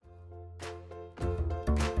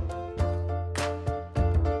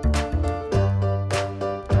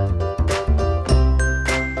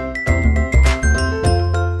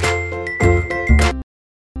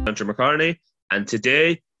Andrew McCartney, and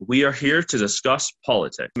today we are here to discuss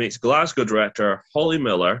politics. Meets Glasgow director Holly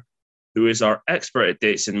Miller, who is our expert at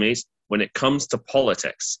Dates and Mates when it comes to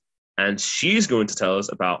politics, and she's going to tell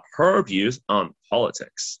us about her views on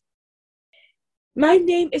politics. My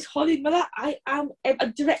name is Holly Miller. I am a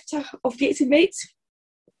director of Dates and Mates.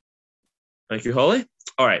 Thank you, Holly.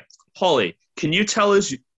 All right, Holly, can you tell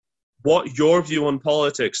us what your view on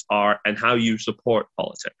politics are and how you support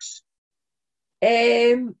politics?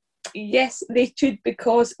 Yes, they should,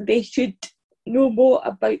 because they should know more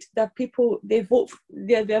about the people they're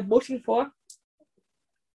voting for,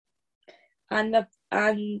 and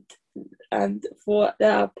for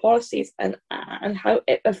their policies and how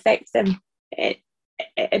it affects them in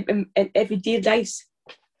everyday lives.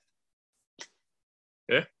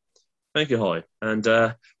 Okay, thank you, Holly. And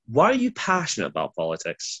why are you passionate about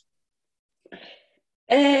politics?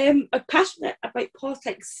 I'm passionate about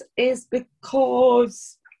politics is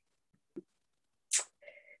because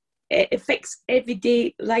it affects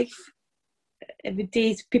everyday life,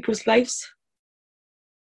 everyday people's lives.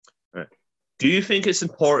 Right. Do you think it's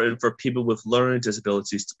important for people with learning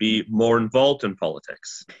disabilities to be more involved in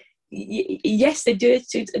politics? Yes, they do,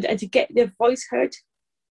 to get their voice heard.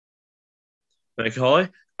 Thank you, Holly.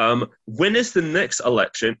 When is the next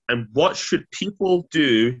election, and what should people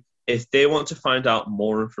do if they want to find out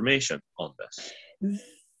more information on this?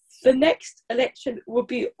 The next election will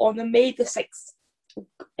be on May the 6th.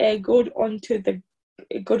 Go onto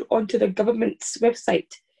the government's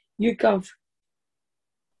website, YouGov.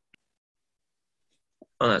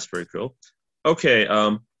 Oh, that's pretty cool. Okay,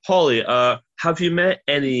 Holly, have you met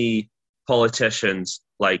any politicians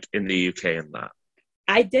like in the UK and that?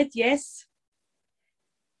 I did, yes.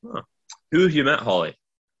 Oh. Who have you met, Holly?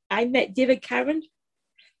 I met David Cameron.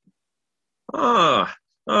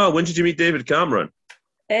 When did you meet David Cameron?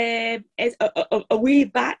 It's a way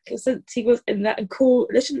back, since he was in that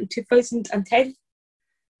coalition in 2010.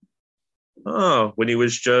 Oh, when he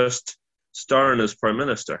was just starring as Prime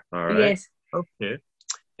Minister. All right. Yes. Okay.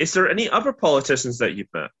 Is there any other politicians that you've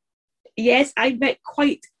met? Yes, I met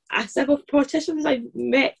quite several politicians. I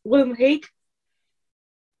met William Hague.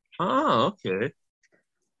 Oh, okay.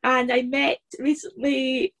 And I met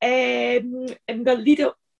recently the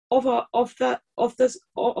leader of the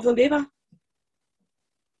Labour,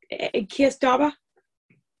 Keir Starmer.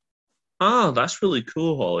 Oh, that's really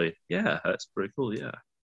cool, Holly. Yeah, that's pretty cool, yeah.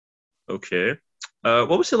 Okay. What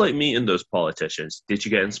was it like meeting those politicians? Did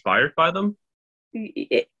you get inspired by them?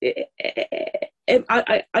 I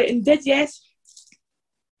did, yes.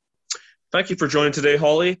 Thank you for joining today,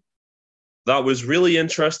 Holly. That was really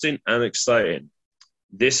interesting and exciting.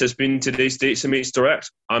 This has been today's Dates and Mates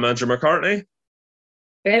Direct. I'm Andrew McCartney.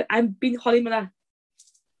 I'm being Holly Miller.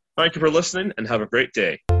 Thank you for listening and have a great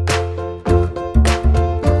day.